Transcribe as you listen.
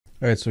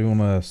All right, so we want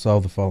to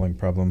solve the following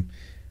problem.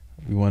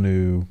 We want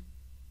to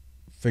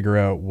figure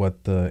out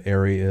what the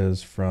area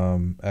is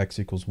from x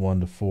equals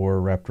 1 to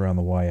 4 wrapped around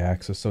the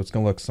y-axis. So it's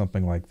going to look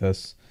something like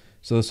this.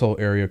 So this whole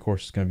area, of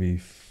course, is going to be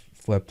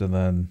flipped, and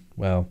then,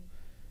 well,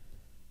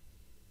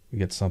 we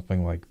get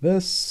something like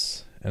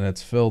this, and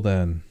it's filled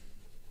in,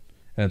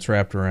 and it's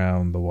wrapped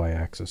around the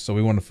y-axis. So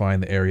we want to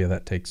find the area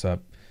that takes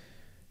up.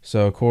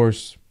 So, of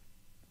course,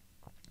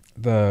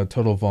 the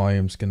total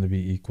volume is going to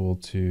be equal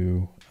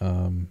to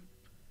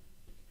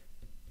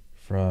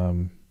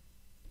from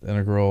the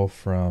integral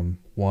from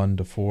 1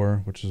 to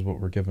 4, which is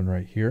what we're given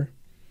right here.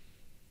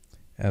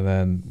 And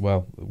then,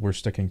 well, we're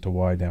sticking to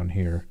y down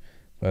here.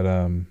 But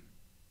then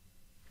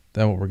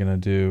what we're going to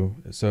do,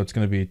 so it's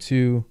going to be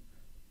 2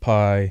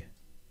 pi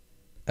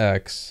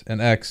x,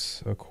 and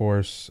x, of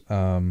course,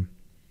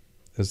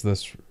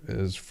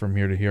 is from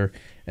here to here.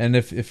 And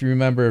if you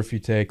remember, if you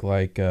take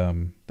like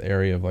the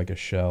area of like a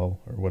shell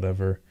or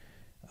whatever,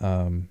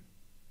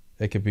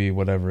 it could be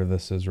whatever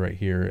this is right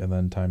here, and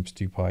then times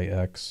 2 pi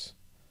x.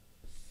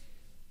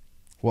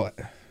 Well,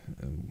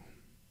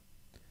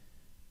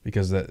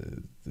 because that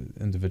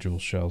individual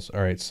shells.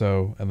 All right,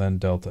 so, and then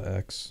delta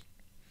x.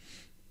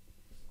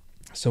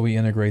 So we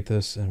integrate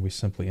this, and we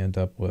simply end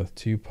up with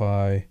 2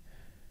 pi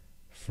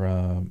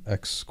from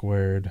x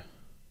squared.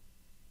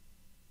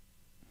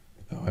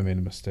 Oh, I made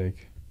a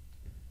mistake.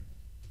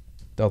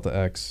 Delta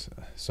x,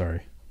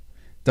 sorry.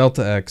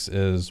 Delta x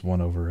is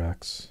 1 over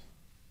x.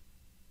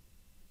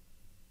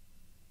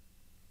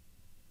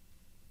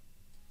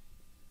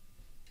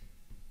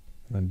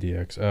 And then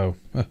dx. Oh,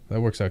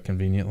 that works out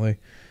conveniently.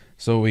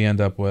 So what we end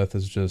up with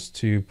is just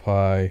 2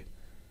 pi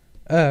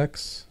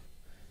x,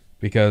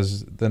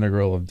 because the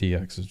integral of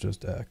dx is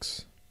just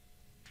x.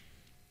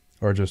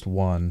 Or just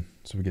 1,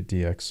 so we get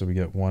dx, so we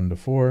get 1 to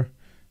 4.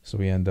 So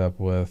we end up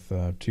with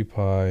 2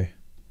 pi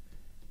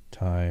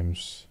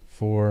times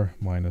 4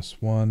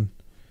 minus 1.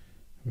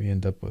 We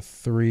end up with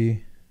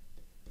 3.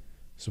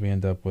 So we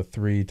end up with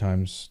 3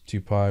 times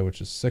 2 pi,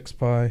 which is 6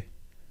 pi.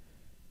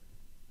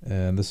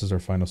 And this is our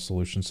final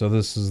solution. So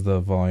this is the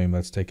volume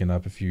that's taken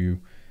up if you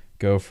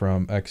go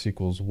from x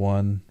equals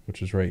 1,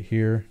 which is right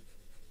here,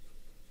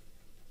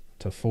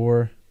 to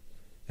 4,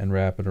 and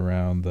wrap it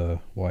around the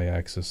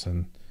y-axis,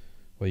 and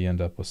well, you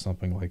end up with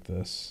something like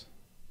this.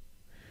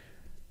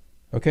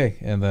 Okay,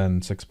 and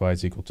then 6 pi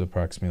is equal to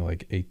approximately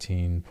like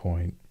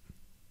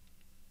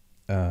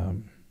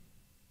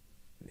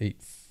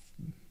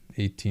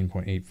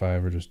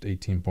 18.85 or just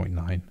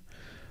 18.9.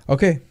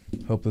 Okay,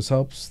 hope this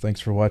helps. Thanks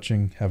for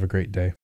watching. Have a great day.